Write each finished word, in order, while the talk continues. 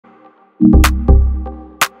Today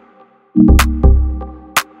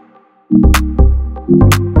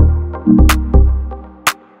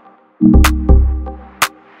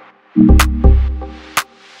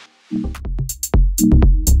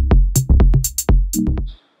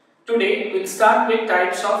we'll start with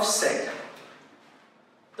types of set.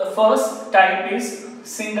 The first type is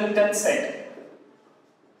singleton set.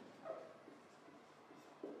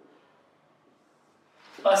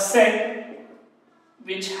 A set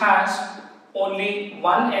which has only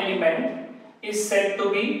one element is said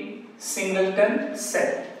to be singleton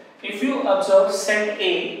set. If you observe set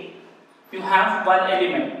A, you have one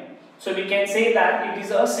element. So we can say that it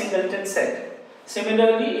is a singleton set.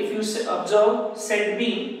 Similarly, if you observe set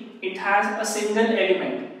B, it has a single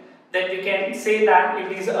element, then we can say that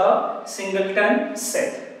it is a singleton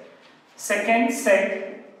set. Second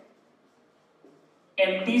set,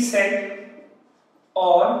 empty set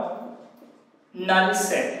or null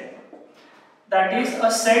set. That is a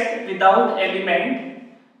set without element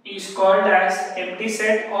is called as empty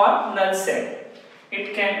set or null set.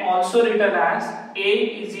 It can also written as A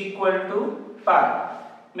is equal to pi,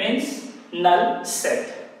 means null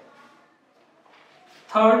set.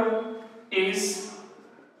 Third is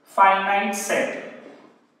finite set.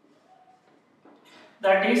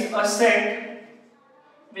 That is a set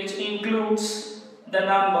which includes the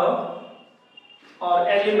number or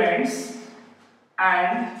elements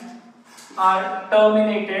and are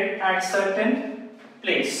terminated at certain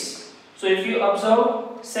place. So if you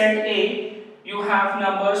observe set A, you have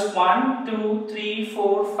numbers 1, 2, 3,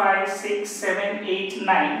 4, 5, 6, 7, 8,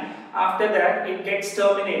 9. After that it gets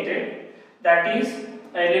terminated. That is,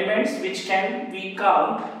 elements which can we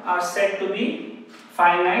count are said to be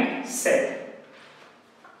finite set.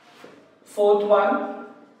 Fourth one,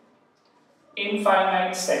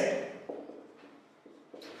 infinite set.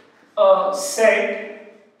 A set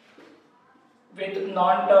with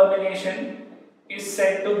non-termination is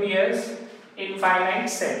said to be as infinite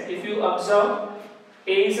set. If you observe,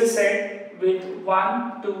 A is a set with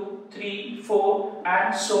 1, 2, 3, 4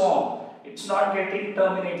 and so on. It's not getting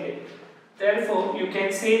terminated. Therefore, you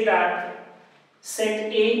can say that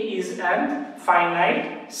set A is an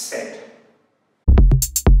finite set.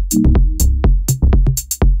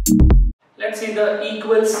 Let's see the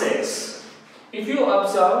equal sets. If you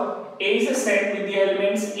observe, A is a set with the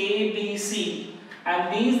elements A, B, C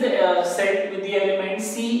and B is the set with the elements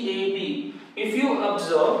C, A, B. If you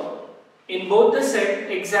observe, in both the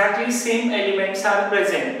set exactly same elements are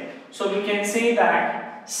present. So we can say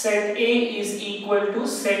that set A is equal to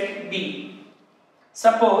set B.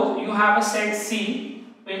 Suppose you have a set C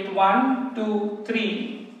with 1, 2,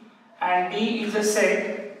 3 and D is a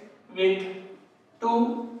set with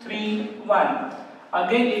 2, 3, 1.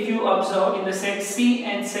 Again, if you observe in the set C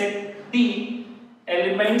and set D,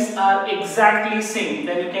 elements are exactly same.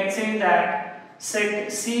 Then you can say that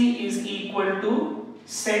set C is equal to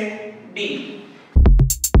set D.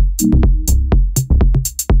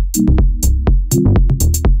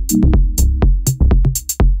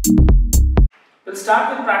 We'll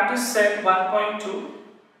start with practice set 1.2.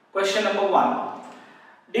 Question number 1.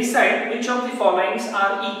 Decide which of the followings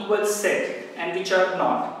are equal set and which are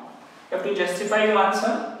not. You have to justify your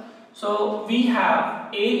answer. So we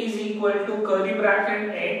have A is equal to curly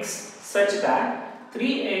bracket x such that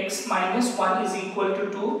 3x minus 1 is equal to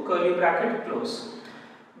 2 curly bracket close.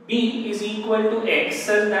 B is equal to x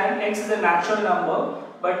such that x is a natural number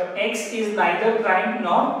but x is neither prime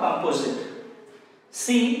nor composite.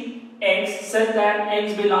 C, x such that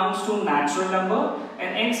x belongs to natural number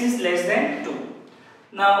and x is less than 2.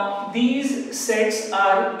 Now these sets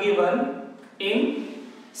are given in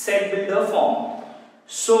set builder form.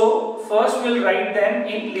 So first we'll write them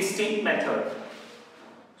in listing method.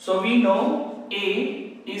 So we know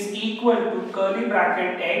A is equal to curly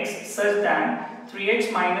bracket x such that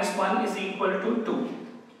 3x minus 1 is equal to 2.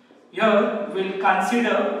 Here we'll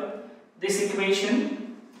consider this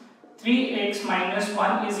equation. 3x minus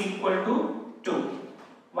 1 is equal to 2.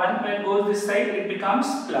 1 when goes this side, it becomes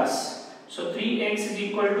plus. So 3x is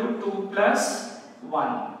equal to 2 plus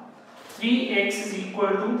 1. 3x is equal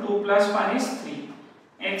to 2 plus 1 is 3.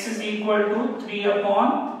 X is equal to 3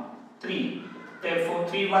 upon 3. Therefore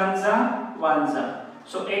 3 ones are 1s are.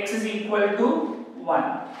 So x is equal to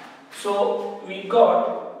 1. So we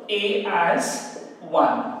got A as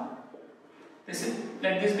 1.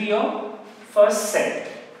 Let this be your first set.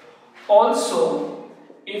 Also,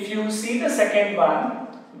 if you see the second one,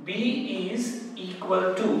 B is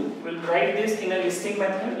equal to, we'll write this in a listing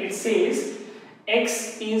method. It says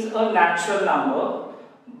x is a natural number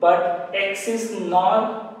but x is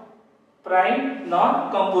not prime nor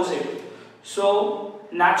composite. So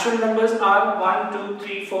natural numbers are 1, 2,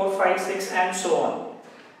 3, 4, 5, 6 and so on.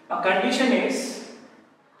 A condition is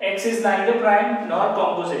x is neither prime nor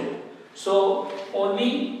composite. So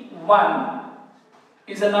only 1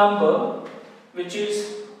 is a number which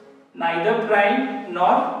is neither prime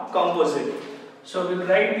nor composite. So we will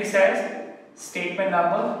write this as statement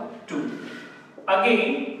number 2.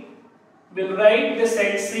 Again, we will write the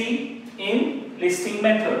set C in listing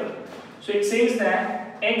method. So it says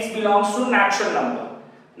that x belongs to natural number.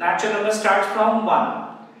 Natural number starts from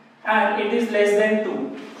 1 and it is less than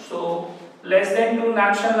 2. So less than 2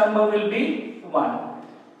 natural number will be 1.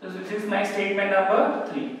 So this is my statement number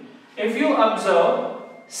 3. If you observe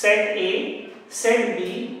set A, set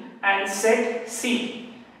B and set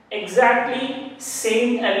C, exactly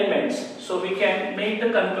same elements. So we can make the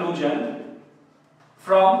conclusion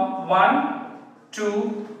from 1,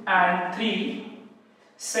 2 and 3.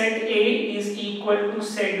 Set A is equal to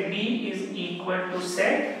set B is equal to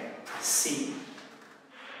set C.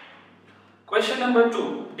 Question number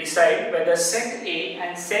 2. Decide whether set A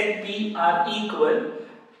and set B are equal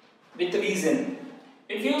with reason.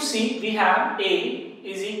 If you see, we have A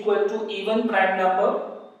is equal to even prime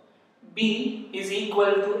number, B is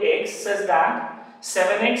equal to x such that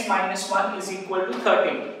 7x minus 1 is equal to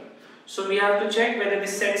 13. So we have to check whether the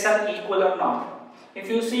sets are equal or not. If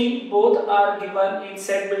you see, both are given in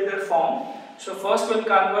set builder form. So first we'll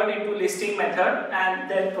convert into listing method and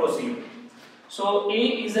then proceed. So A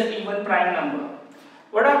is an even prime number.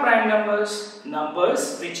 What are prime numbers?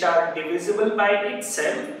 Numbers which are divisible by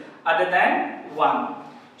itself other than 1.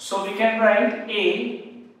 So we can write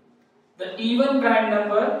A, the even prime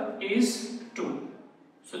number is 2.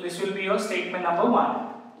 So this will be your statement number 1.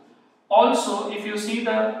 Also, if you see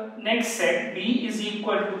the next set, B is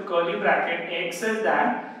equal to curly bracket x is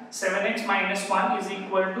that 7x minus 1 is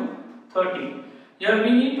equal to 13. Here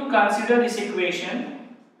we need to consider this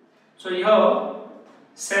equation. So here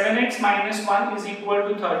 7x minus 1 is equal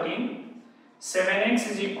to 13.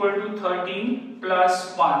 7x is equal to 13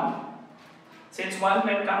 plus 1. Since 1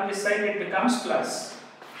 when comes this side, it becomes plus.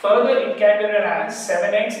 Further, it can be written as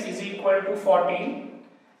 7x is equal to 14.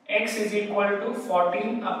 X is equal to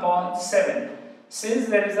 14 upon 7. Since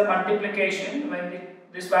there is a multiplication, when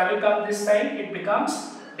this value comes this side, it becomes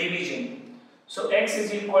division. So x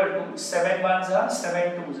is equal to 7 ones are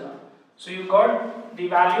 7 twos are. So you got the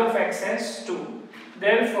value of x as 2.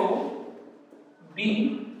 Therefore,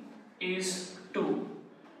 B is 2.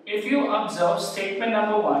 If you observe statement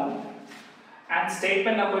number 1 and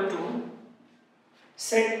statement number 2,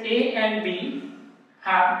 set A and B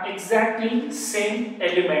have exactly same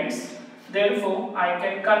elements. Therefore, I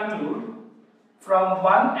can conclude from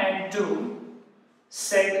 1 and 2,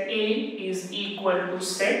 set A is equal to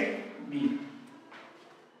set B.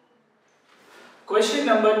 Question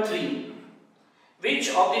number 3. Which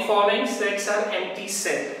of the following sets are empty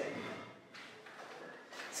set?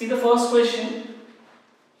 See the first question.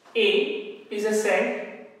 A is a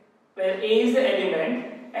set where A is the element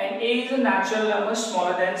and A is a natural number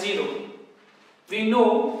smaller than 0. We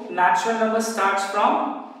know natural number starts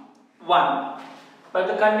from 1, but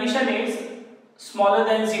the condition is smaller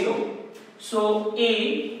than 0. So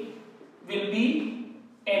A will be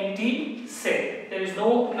empty set. There is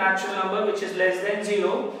no natural number which is less than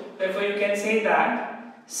 0. Therefore, you can say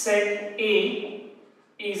that set A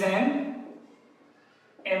is an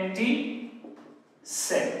empty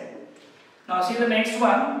set. Now see the next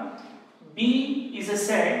one. B is a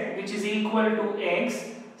set which is equal to x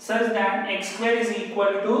such that x square is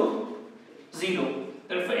equal to 0.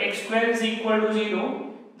 Therefore, x square is equal to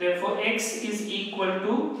 0. Therefore, x is equal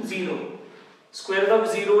to 0. Square root of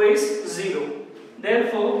 0 is 0.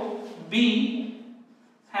 Therefore, B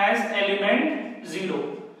has element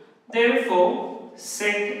 0. Therefore,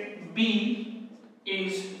 set B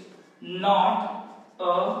is not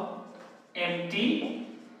a empty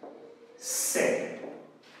set.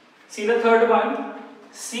 See the third one.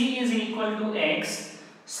 C is equal to x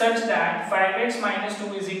such that 5x minus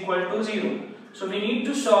 2 is equal to 0. So we need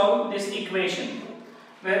to solve this equation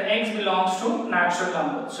where x belongs to natural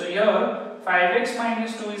number. So here 5x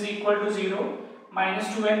minus 2 is equal to 0.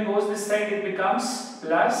 Minus 2 when goes this side, it becomes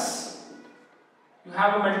plus. You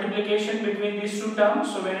have a multiplication between these two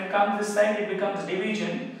terms. So when it comes this side, it becomes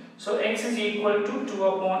division. So x is equal to 2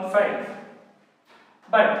 upon 5.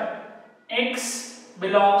 But x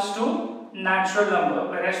belongs to natural number,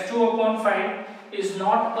 whereas 2 upon 5 is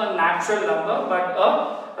not a natural number but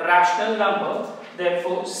a rational number.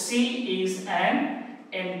 Therefore, C is an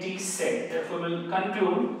empty set. Therefore, we will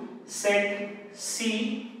conclude set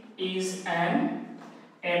C is an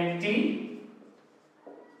empty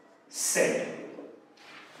set.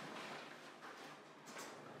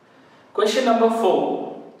 Question number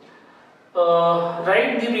 4.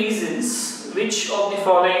 Write the reasons which of the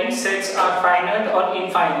following sets are finite or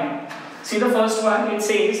infinite. See the first one, it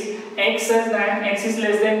says x is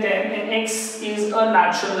less than 10 and x is a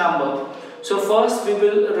natural number. So first we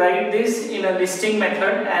will write this in a listing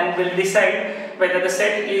method and will decide whether the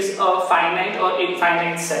set is a finite or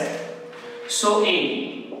infinite set. So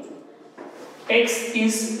A, x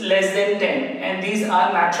is less than 10 and these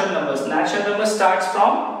are natural numbers. Natural number starts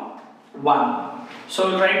from 1. So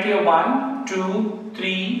we'll write here 1, 2,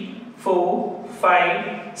 3, 4,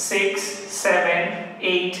 5, 6, 7,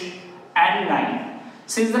 8 and 9.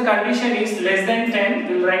 Since the condition is less than 10,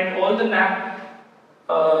 we'll write all the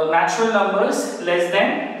natural numbers less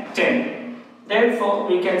than 10. Therefore,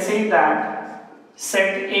 we can say that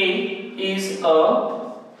set A is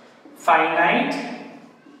a finite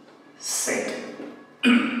set.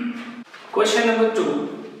 Question number 2.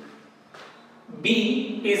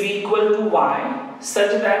 B is equal to y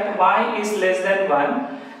such that y is less than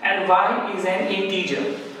 1 and y is an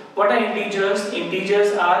integer. What are integers?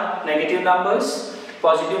 Integers are negative numbers,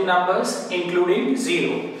 positive numbers including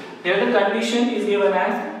 0. Here the condition is given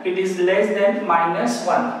as it is less than minus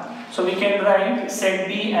 1. So we can write set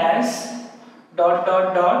B as dot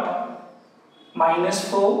dot dot minus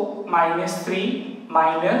 4, minus 3,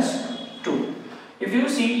 minus 2. If you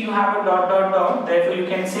see you have a dot dot dot, therefore you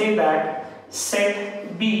can say that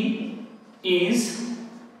set B is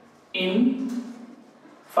infinite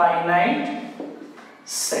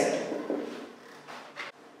set.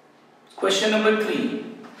 Question number 3.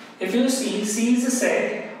 If you see, C is a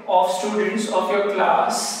set of students of your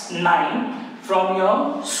class 9 from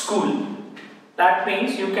your school. That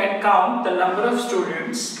means you can count the number of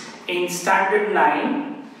students in standard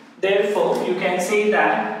 9. Therefore, you can say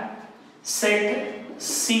that set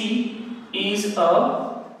C is a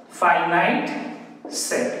finite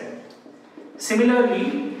set.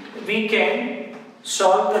 Similarly, we can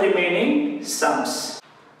solve the remaining sums.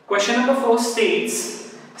 Question number 4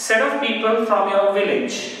 states set of people from your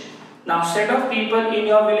village. Now set of people in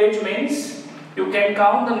your village means you can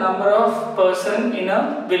count the number of person in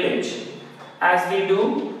a village as we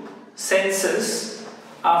do census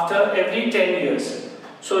after every 10 years.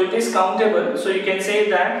 So it is countable. So you can say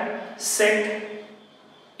that set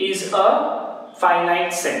is a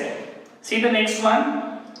finite set. See the next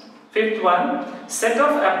one, 5th one, set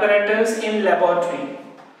of apparatus in laboratory.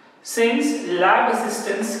 Since lab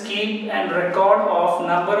assistants keep and record of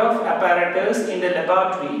number of apparatus in the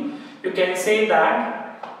laboratory, you can say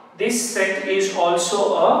that this set is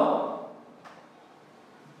also a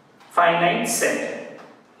finite set.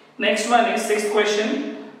 Next one is 6th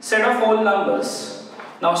question, set of whole numbers.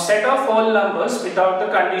 Now set of whole numbers without the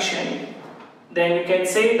condition, then you can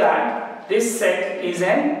say that this set is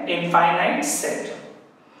an infinite set.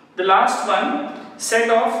 The last one, set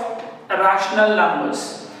of rational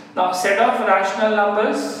numbers. Now set of rational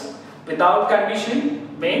numbers without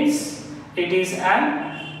condition means it is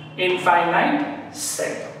an infinite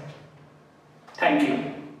set. Thank you.